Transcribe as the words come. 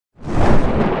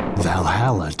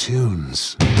Valhalla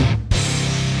Toons.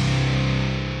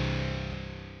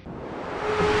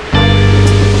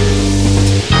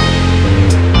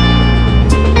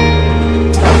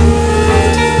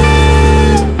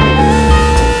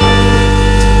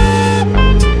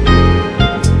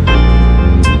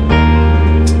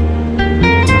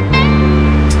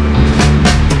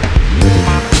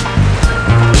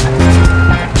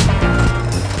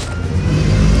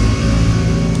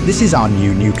 This is our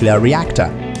new nuclear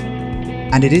reactor,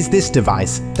 and it is this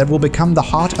device that will become the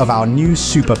heart of our new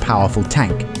super powerful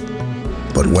tank.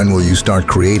 But when will you start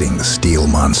creating the steel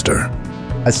monster?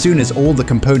 As soon as all the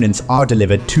components are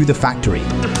delivered to the factory.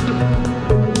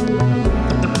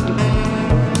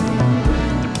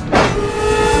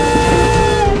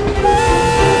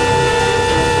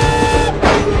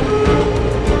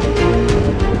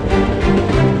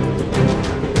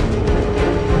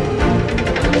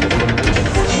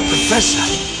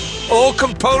 Professor, all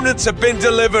components have been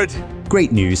delivered.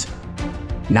 Great news.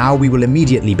 Now we will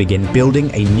immediately begin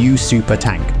building a new super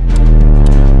tank.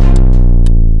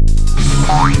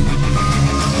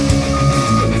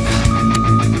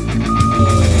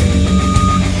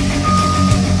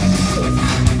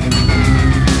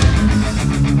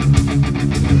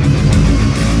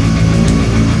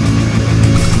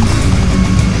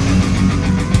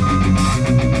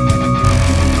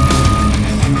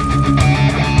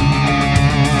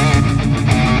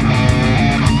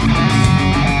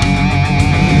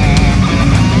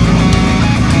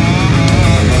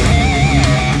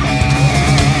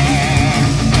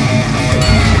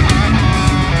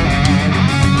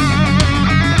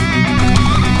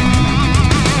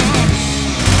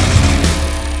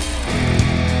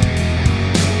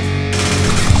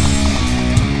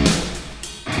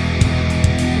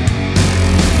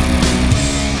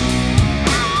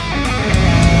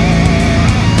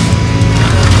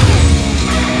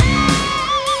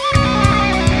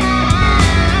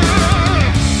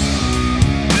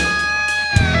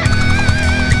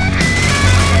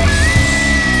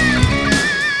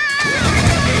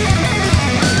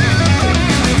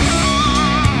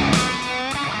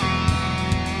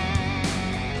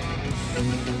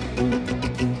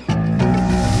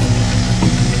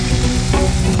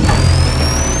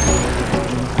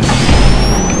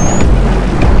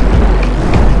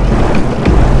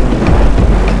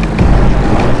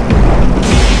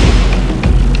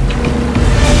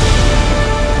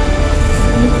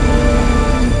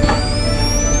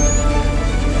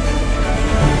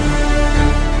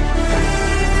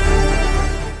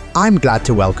 I'm glad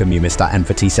to welcome you, Mr.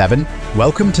 M47.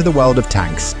 Welcome to the world of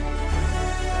tanks.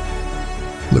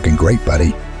 Looking great,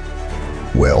 buddy.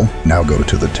 Well, now go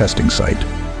to the testing site.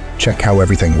 Check how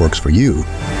everything works for you.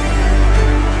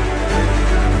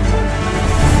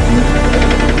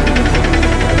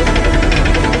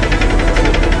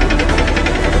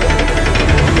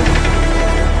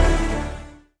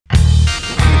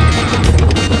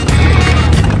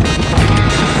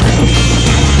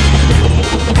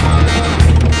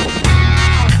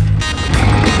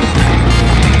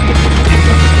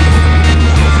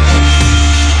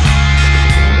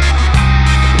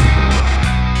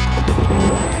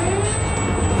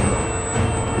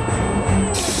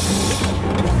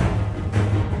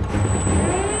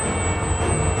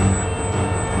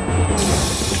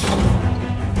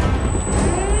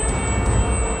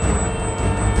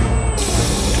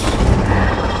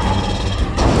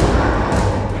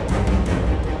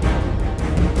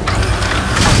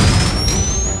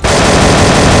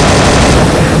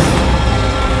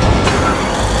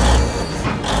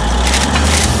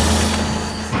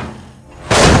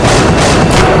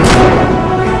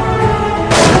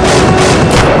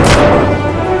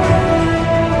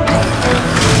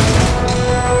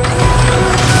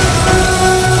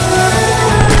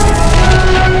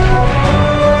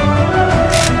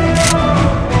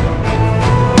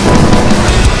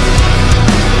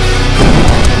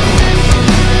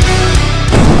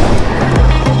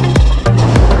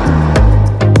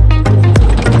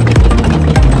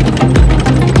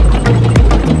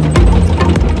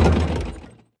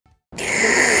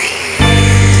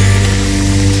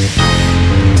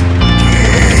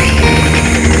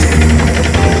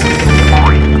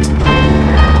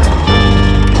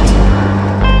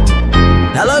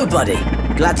 Buddy,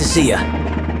 glad to see you.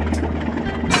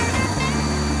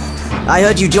 I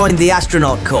heard you joined the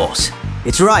astronaut course.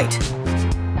 It's right.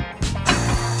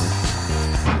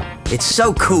 It's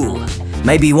so cool.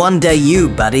 Maybe one day you,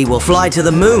 buddy, will fly to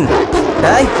the moon.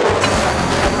 Eh?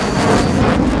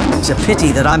 It's a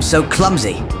pity that I'm so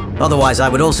clumsy. Otherwise, I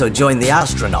would also join the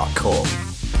astronaut corps.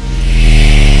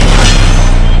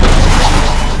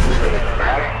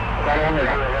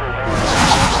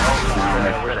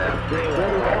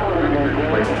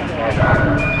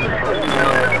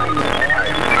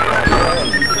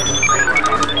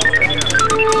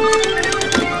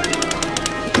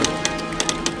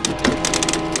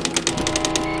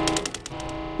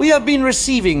 We have been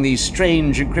receiving these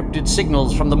strange encrypted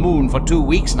signals from the moon for 2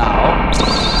 weeks now.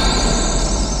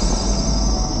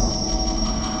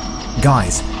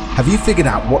 Guys, have you figured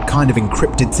out what kind of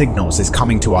encrypted signals is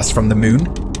coming to us from the moon?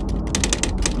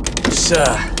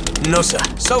 Sir, no sir.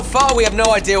 So far we have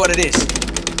no idea what it is.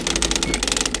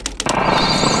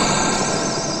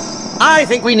 I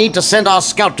think we need to send our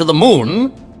scout to the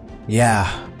moon. Yeah,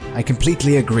 I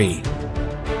completely agree.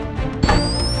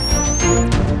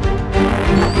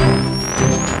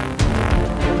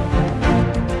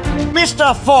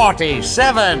 Mr.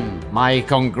 47, my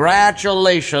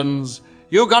congratulations.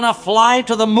 You're gonna fly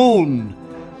to the moon.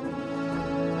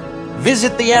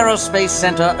 Visit the Aerospace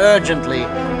Center urgently.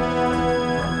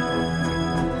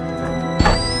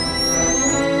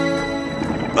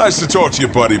 Nice to talk to you,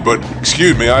 buddy, but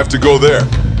excuse me, I have to go there.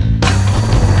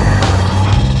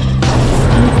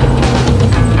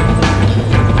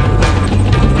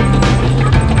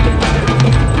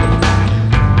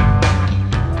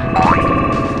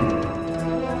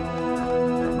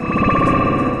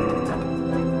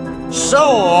 So,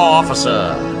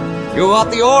 officer, you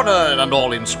got the order and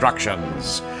all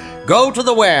instructions. Go to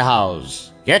the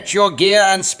warehouse, get your gear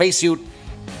and spacesuit.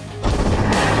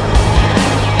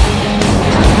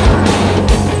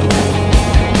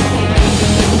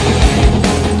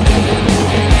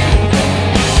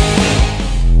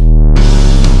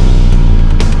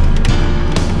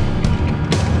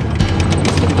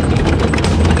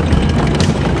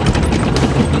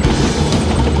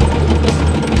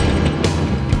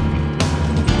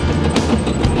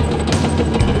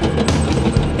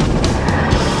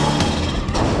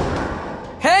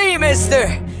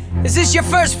 Mister! Is this your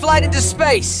first flight into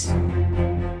space?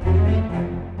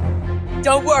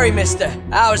 Don't worry, mister.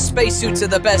 Our spacesuits are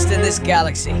the best in this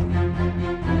galaxy.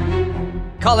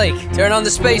 Colleague, turn on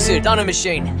the spacesuit on a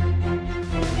machine.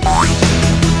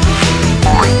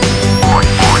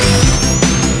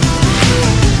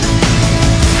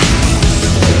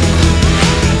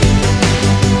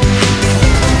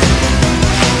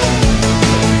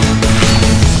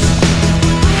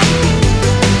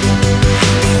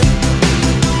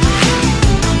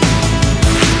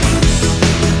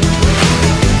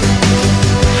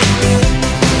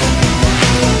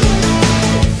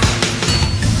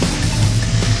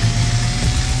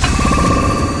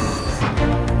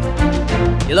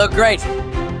 You look great.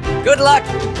 Good luck.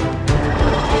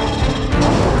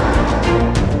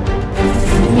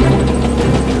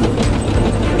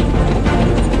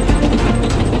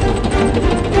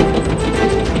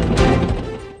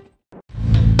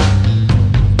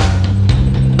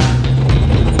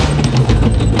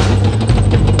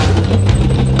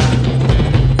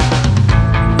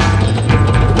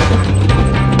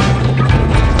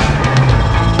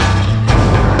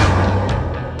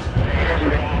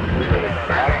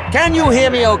 Can you hear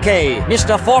me okay,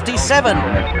 Mr. 47?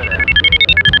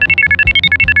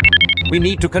 We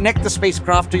need to connect the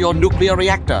spacecraft to your nuclear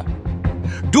reactor.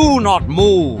 Do not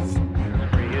move.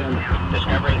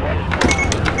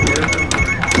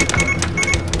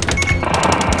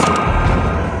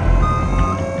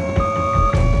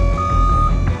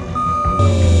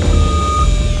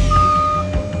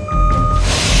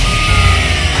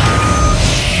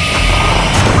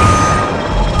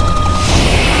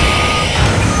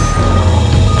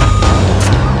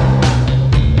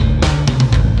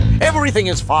 Everything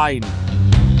is fine.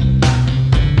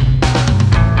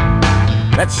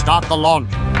 Let's start the launch.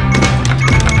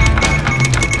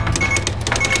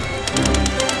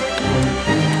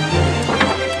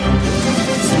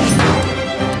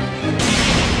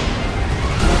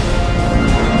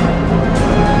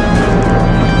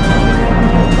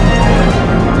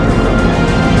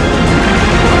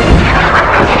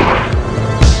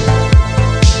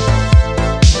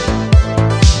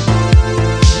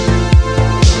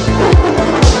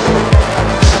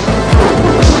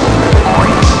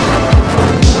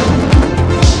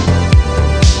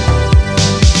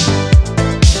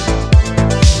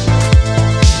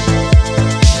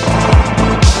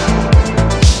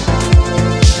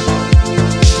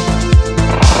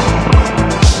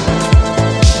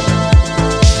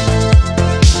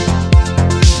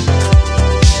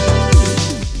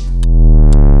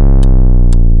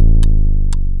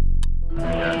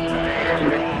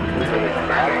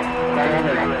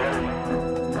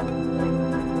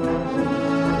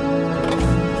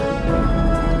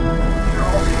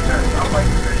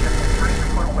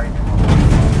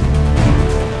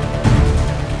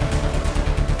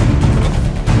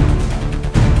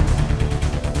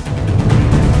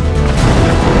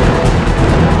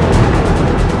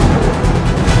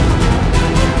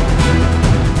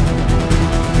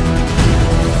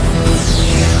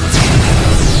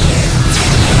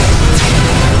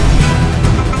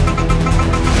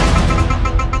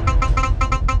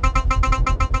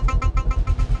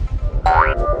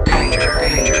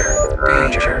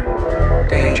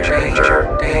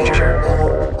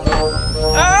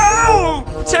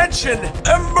 Attention!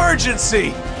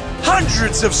 Emergency!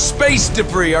 Hundreds of space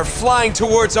debris are flying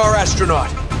towards our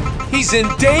astronaut. He's in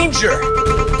danger!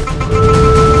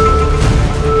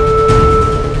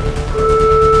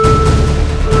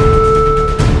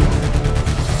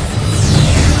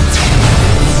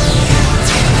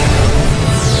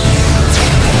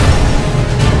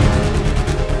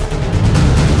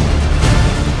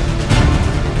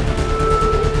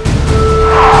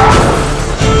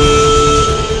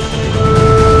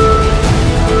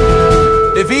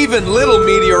 If even little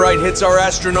meteorite hits our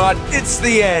astronaut, it's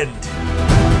the end.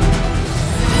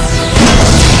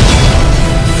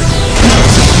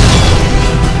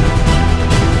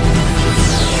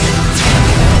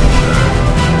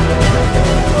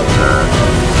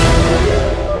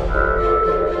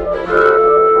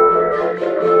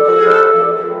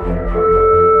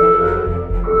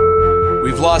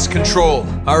 We've lost control.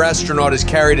 Our astronaut is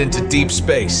carried into deep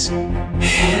space.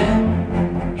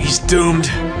 He's doomed.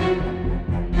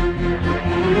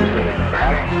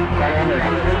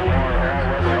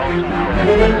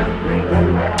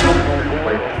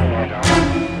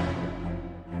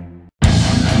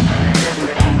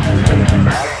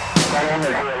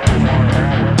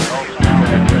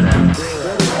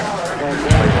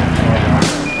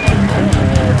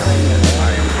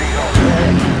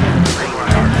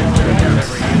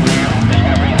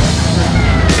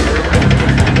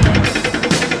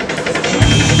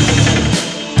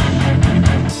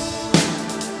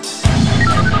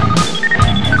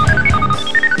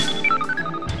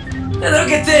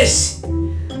 Look at this!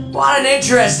 What an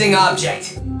interesting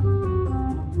object.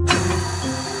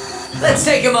 Let's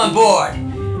take him on board,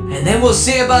 and then we'll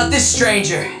see about this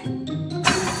stranger.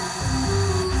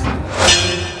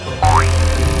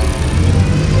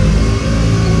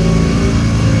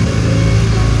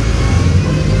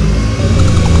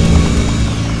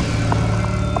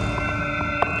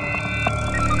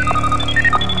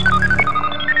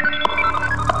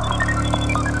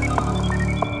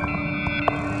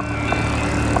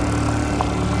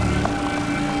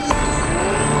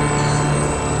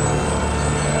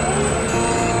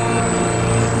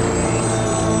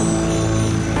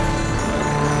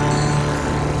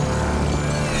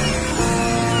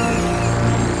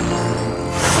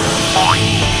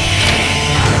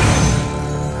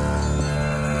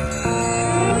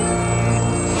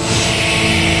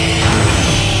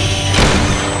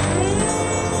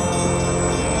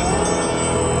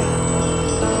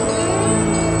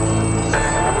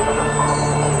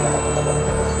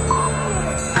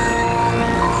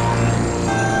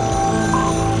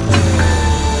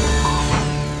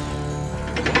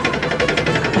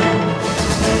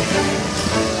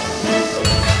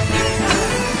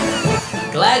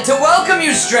 Glad to welcome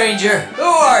you, stranger. Who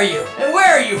are you, and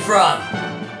where are you from?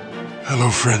 Hello,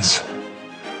 friends.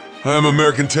 I'm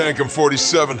American Tank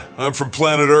M47. I'm from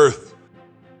planet Earth.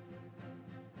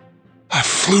 I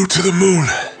flew to the moon,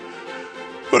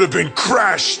 but have been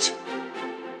crashed.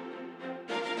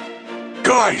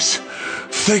 Guys,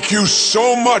 thank you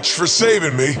so much for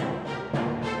saving me.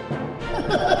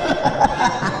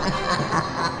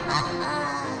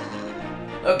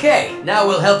 Okay, now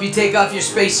we'll help you take off your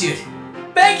spacesuit.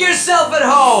 Make yourself at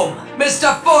home,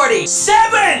 Mr.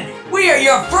 47! We are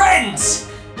your friends!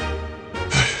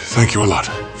 Thank you a lot,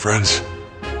 friends.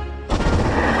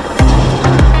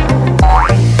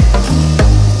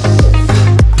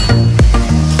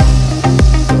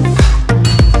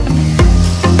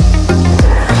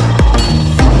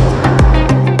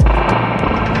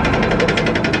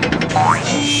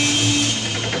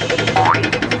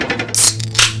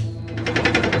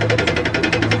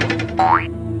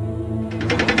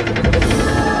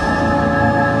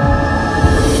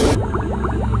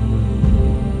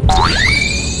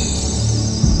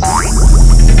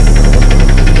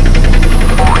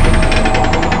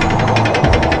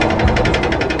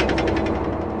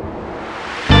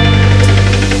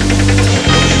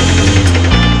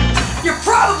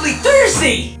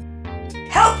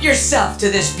 Help yourself to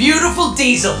this beautiful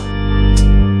diesel.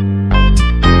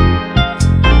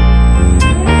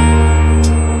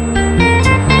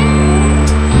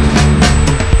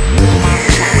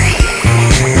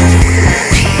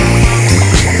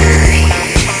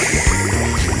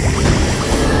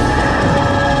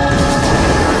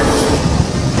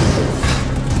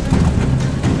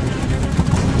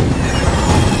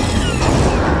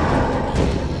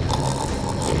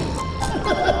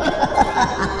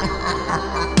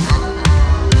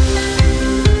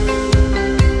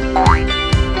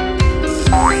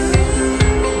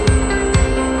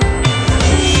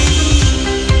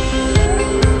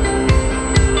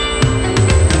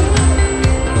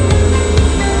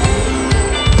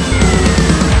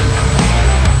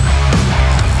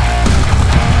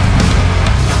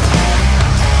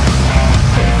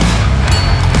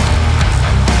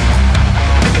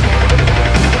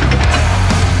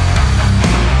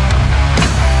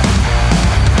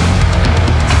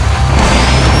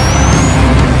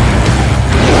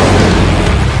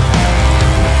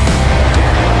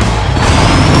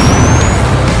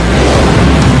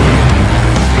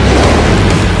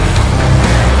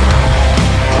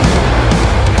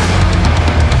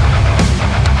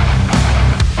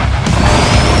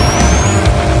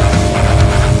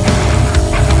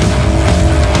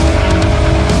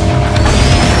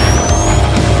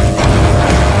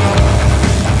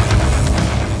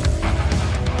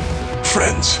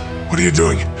 are you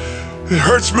doing? It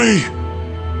hurts me!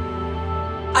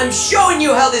 I'm showing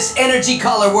you how this energy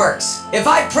collar works. If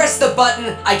I press the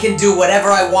button, I can do whatever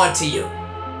I want to you.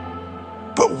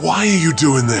 But why are you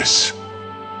doing this?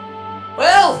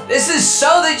 Well, this is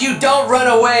so that you don't run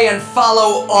away and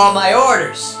follow all my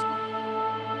orders.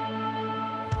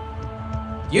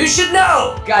 You should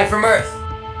know, guy from Earth.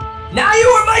 Now you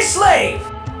are my slave!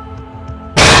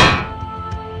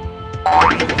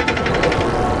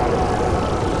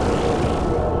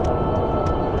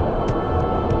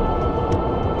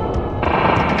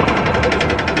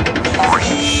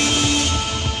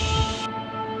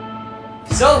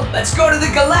 So, let's go to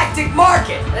the galactic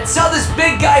market. Let's sell this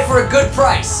big guy for a good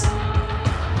price.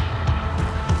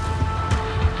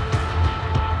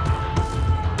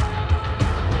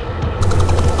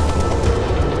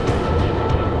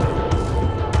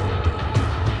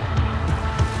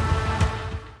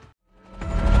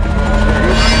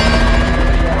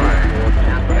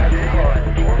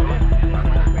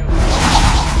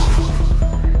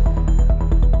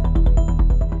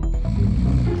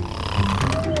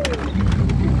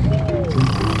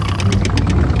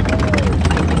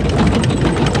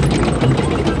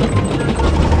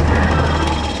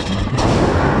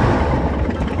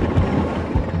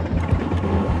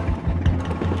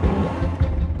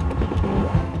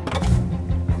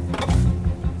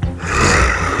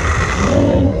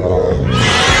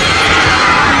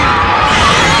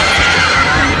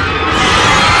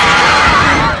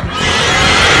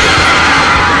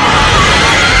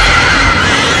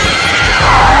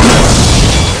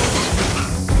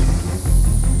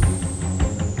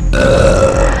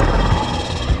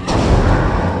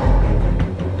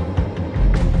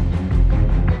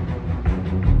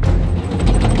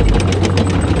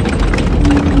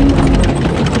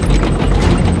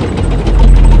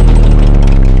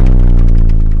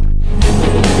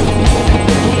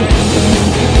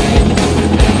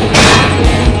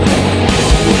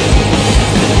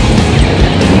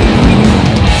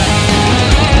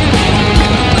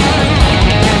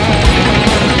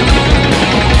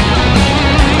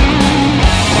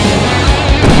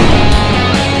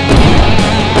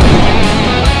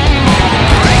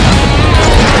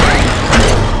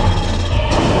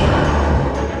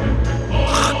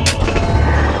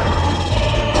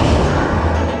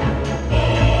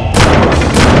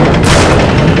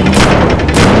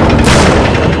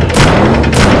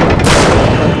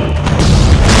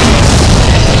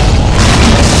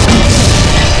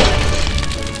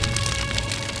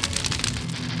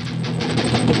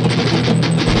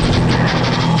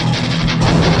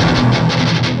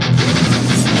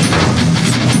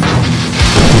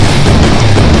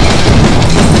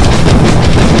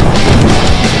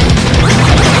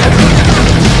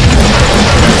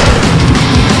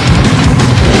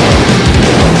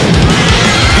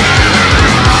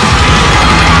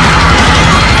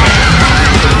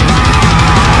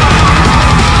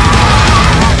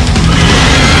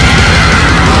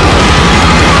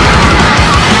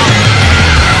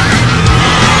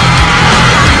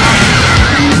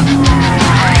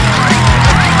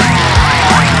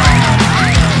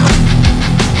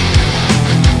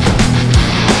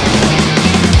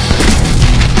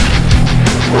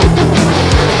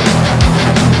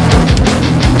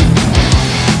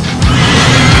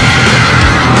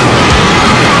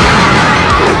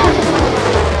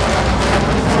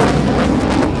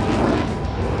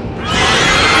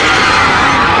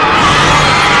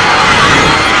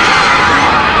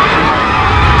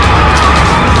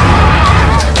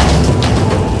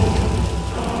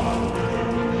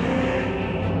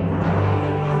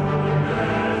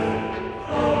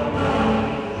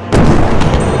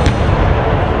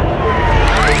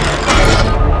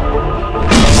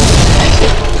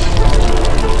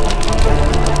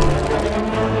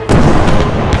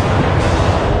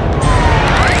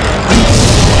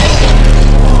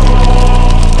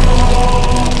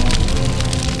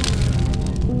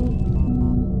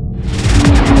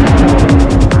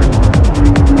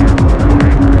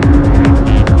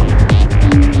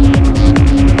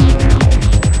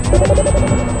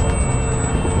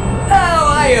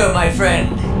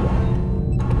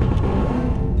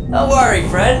 Don't worry,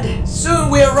 friend.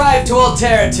 Soon we arrive to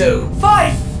Altera 2.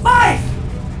 Five!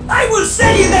 I will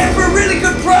sell you there for a really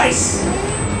good price!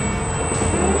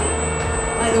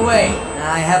 By the way,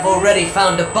 I have already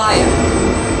found a buyer.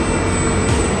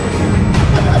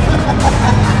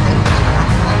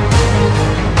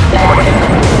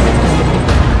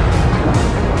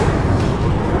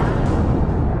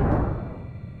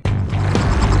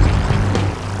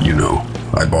 You know,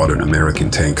 I bought an American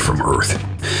tank from Earth.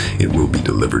 It will be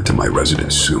delivered to my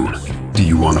residence soon. Do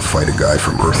you want to fight a guy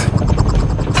from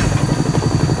Earth?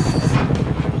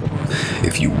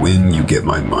 If you win, you get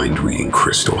my mind-reading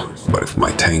crystal. But if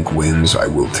my tank wins, I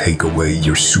will take away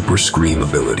your super scream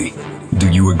ability. Do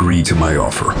you agree to my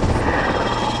offer?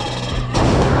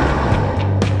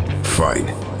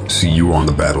 Fine. See you on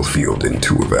the battlefield in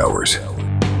 2 hours.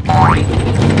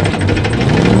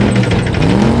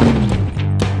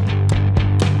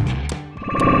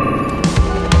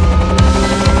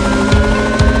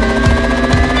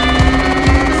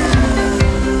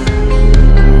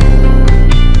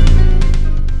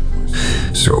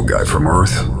 So, guy from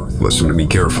Earth, listen to me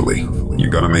carefully. You're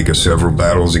gonna make us several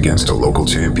battles against the local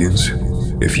champions.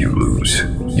 If you lose,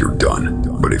 you're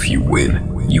done. But if you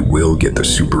win, you will get the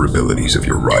super abilities of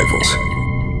your rivals.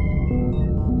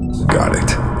 Got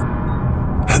it.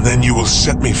 And then you will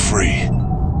set me free.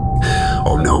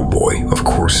 Oh no, boy, of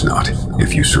course not.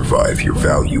 If you survive, your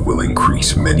value will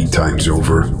increase many times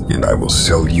over, and I will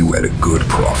sell you at a good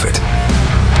profit.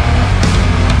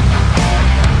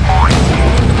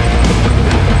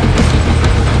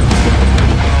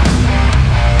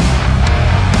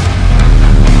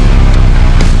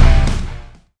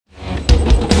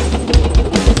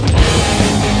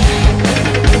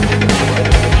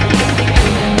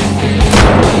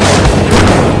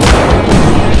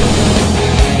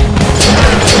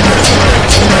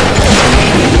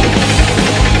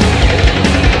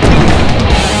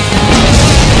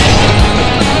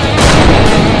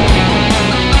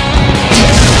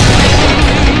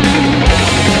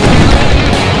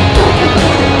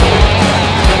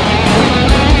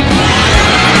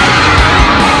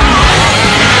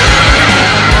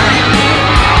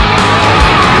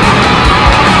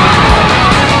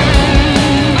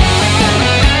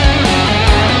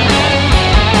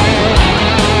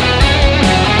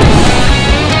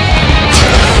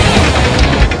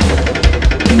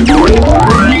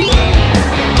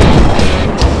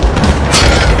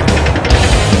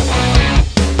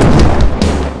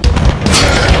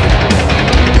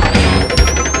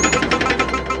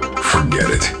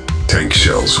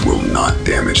 Will not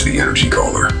damage the energy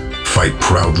collar. Fight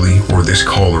proudly, or this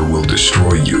collar will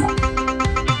destroy you.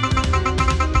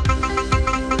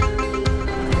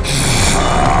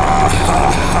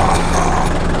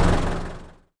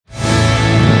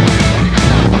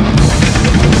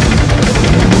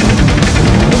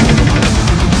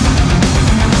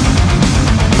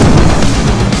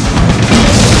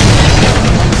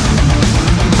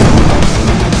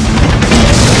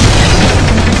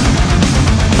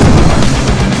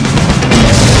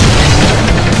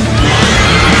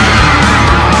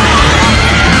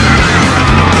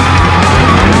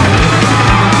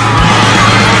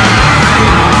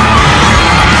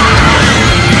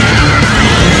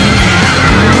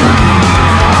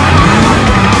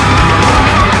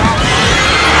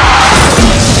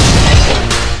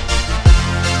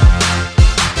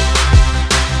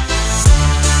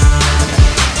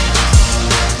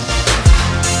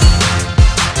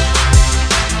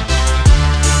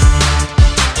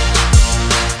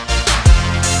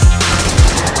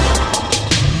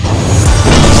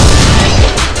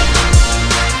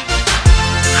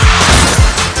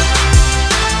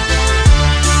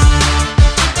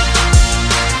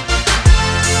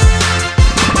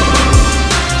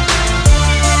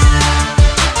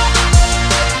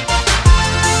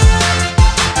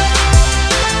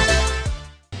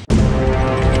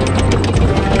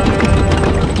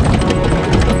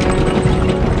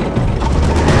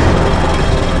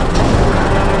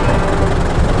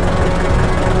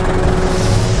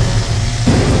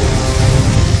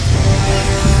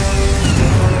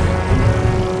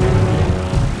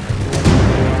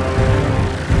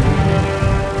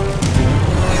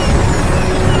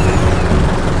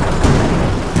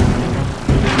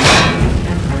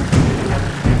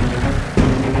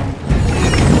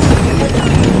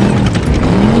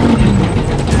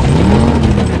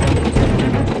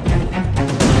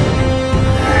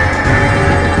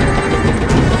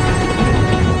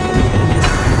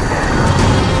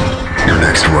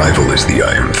 Rival is the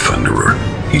Iron Thunderer.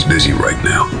 He's busy right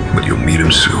now, but you'll meet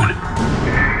him soon.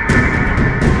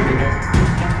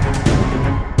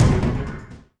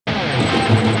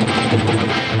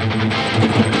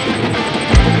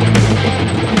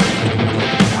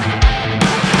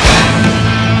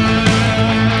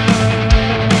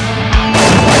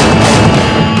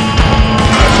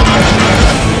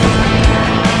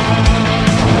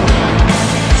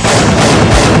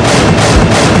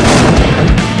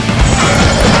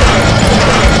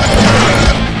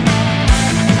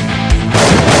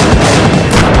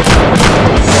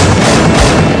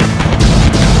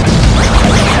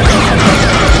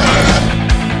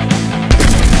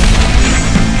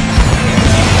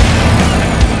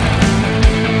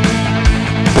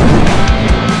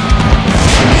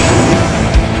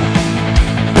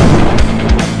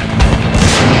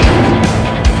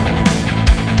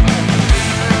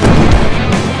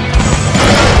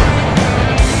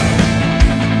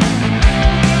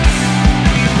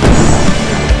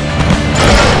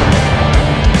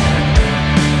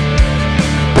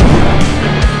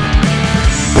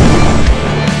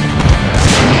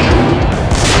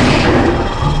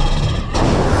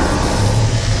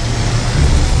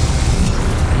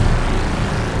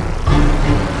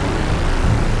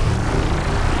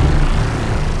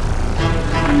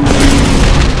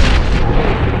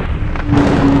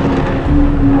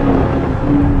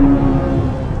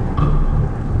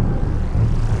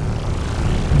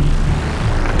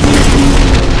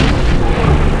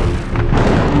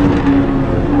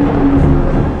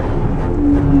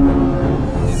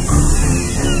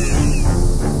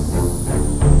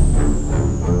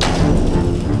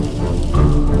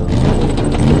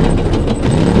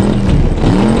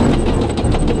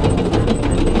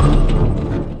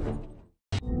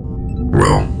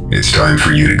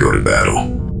 for you to go to battle.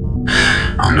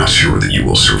 I'm not sure that you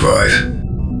will survive,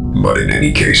 but in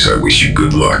any case, I wish you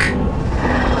good luck.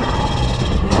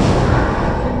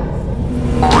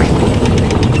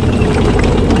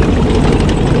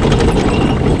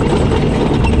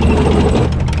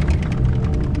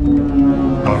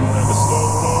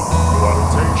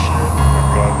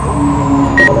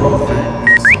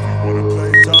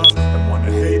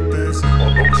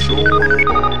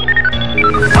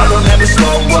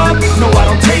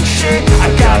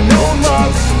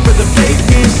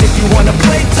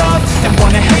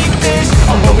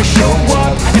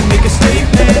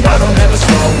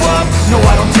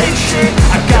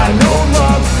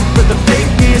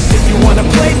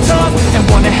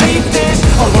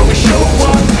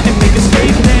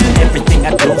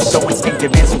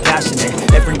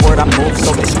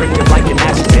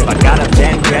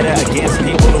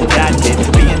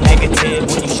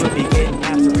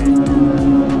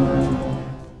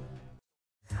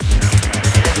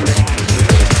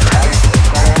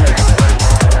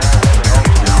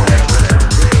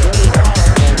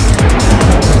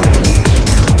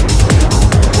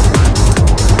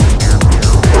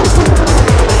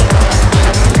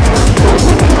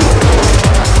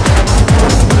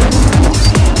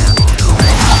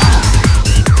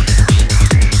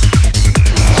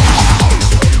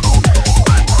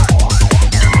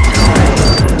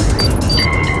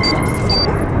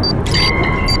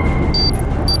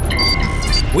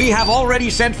 We have already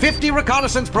sent 50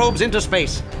 reconnaissance probes into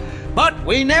space, but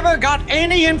we never got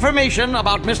any information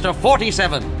about Mr.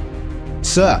 47.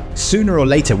 Sir, sooner or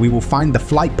later we will find the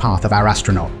flight path of our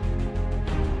astronaut.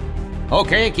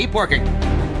 Okay, keep working.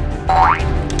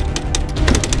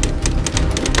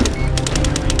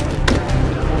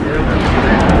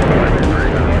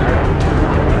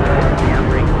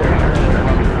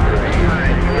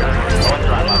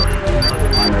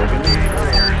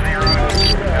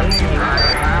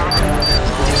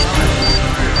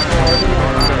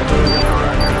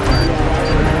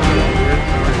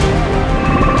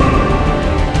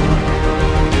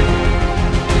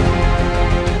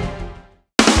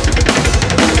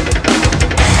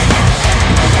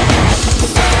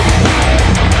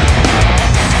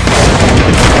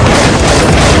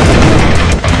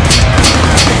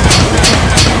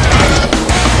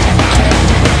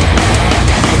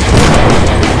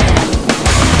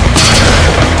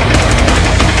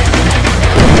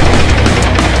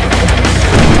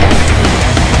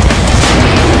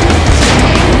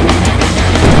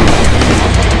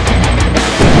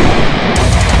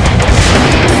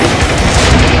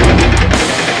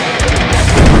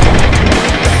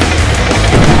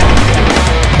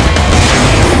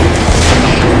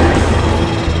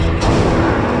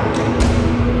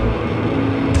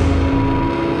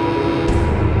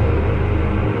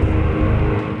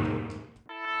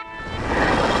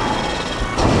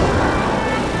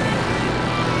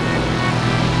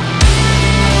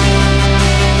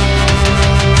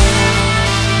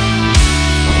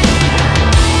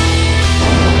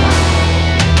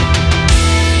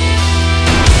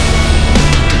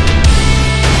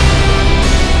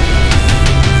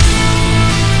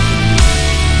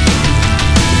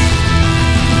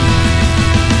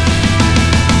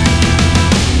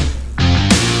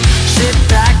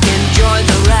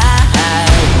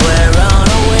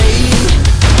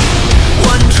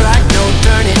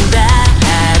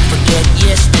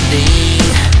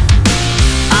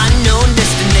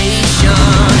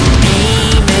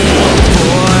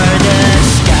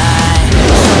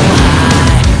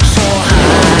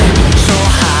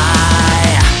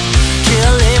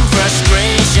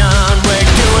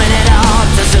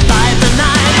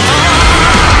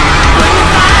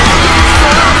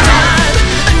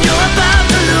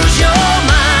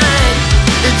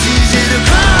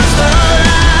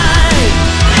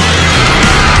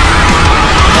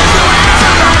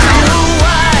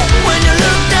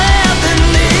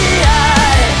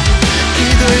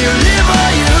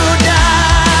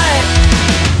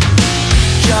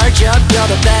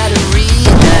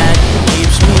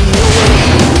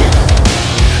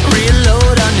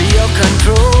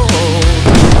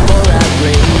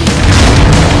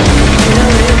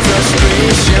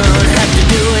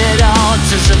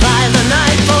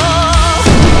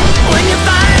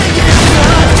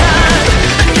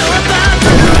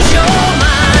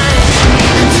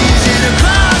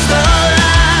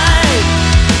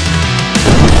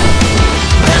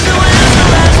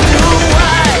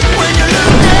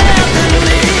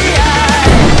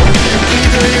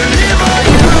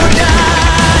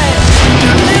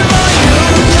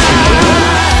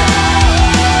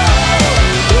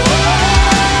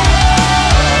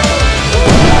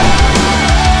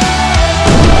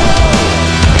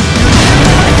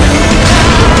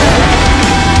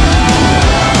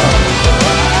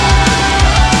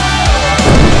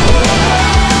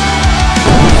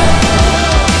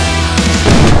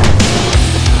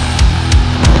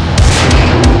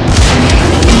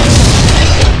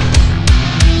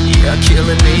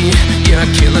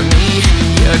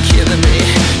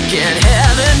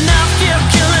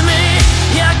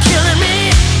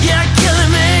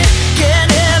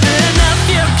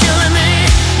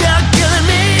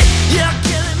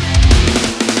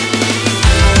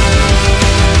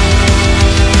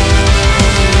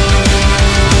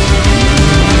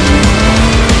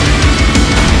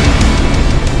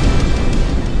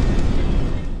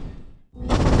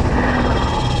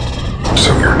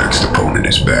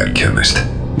 his bad chemist.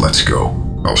 Let's go.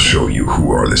 I'll show you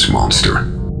who are this monster.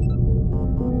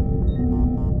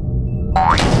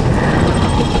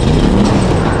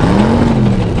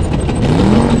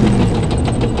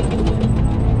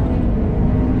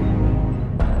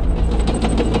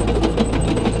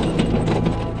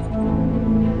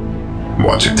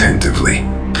 Watch attentively.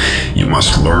 You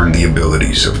must learn the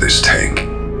abilities of this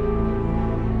tank.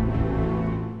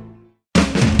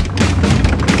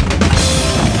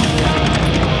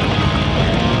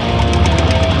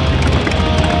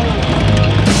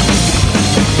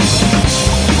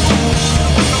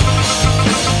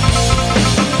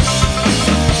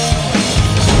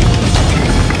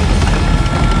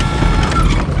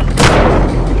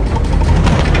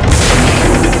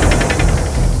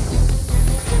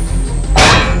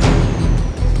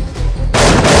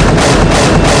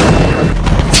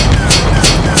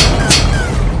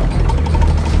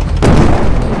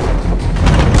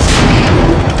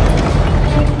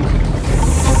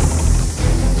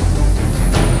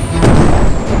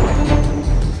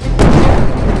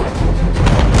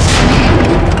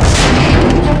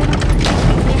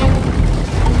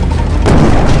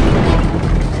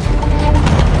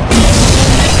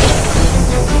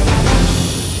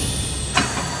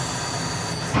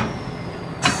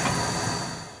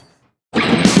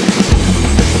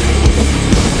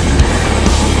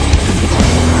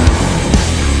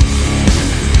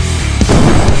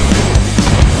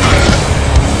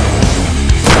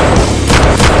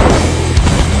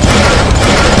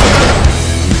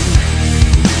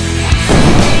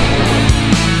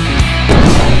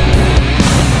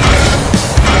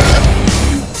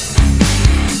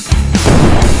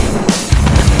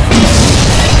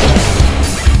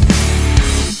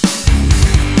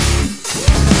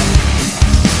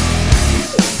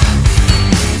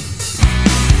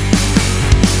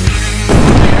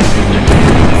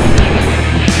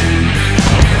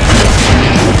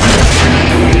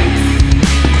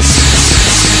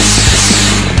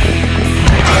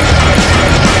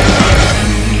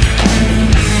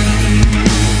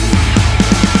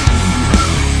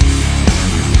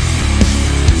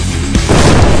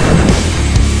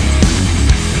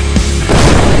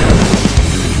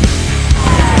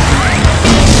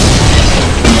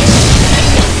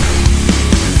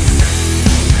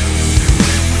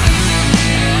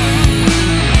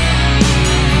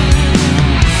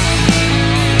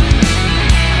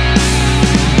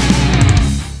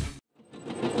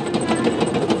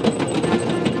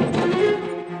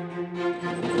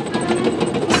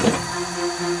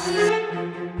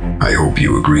 I hope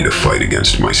you agree to fight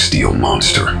against my steel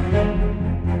monster.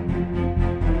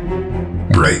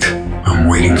 Great. I'm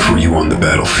waiting for you on the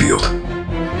battlefield.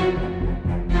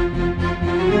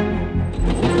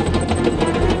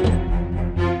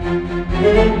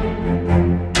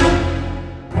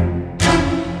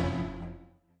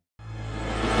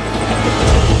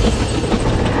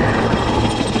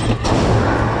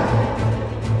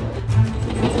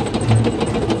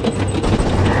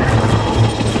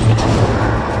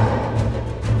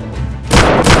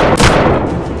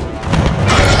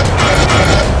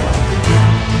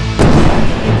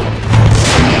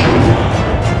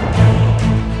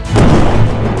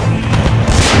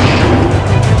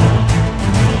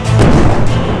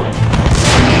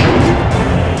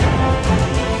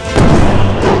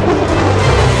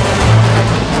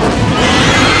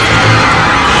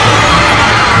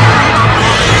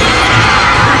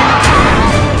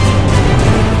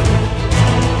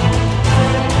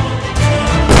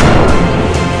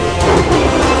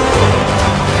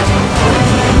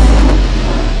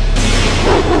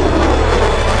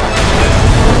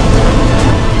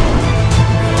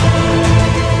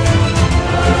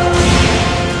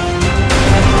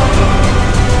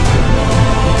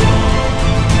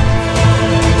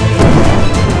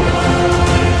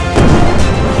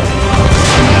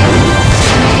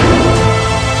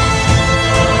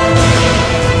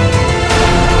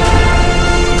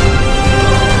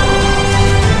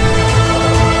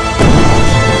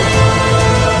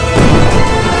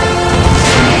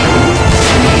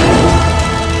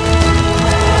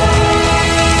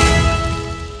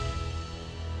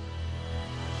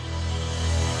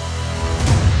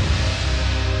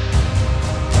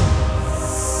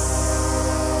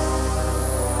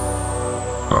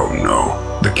 Oh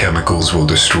no, the chemicals will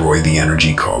destroy the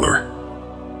energy collar.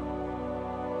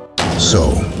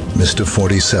 So, Mr.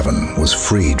 47 was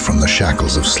freed from the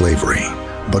shackles of slavery.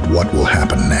 But what will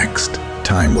happen next?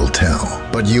 Time will tell.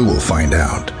 But you will find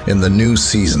out in the new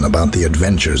season about the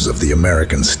adventures of the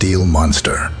American Steel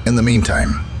Monster. In the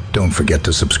meantime, don't forget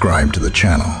to subscribe to the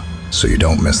channel so you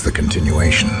don't miss the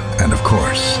continuation. And of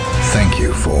course, thank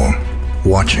you for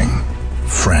watching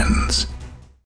friends.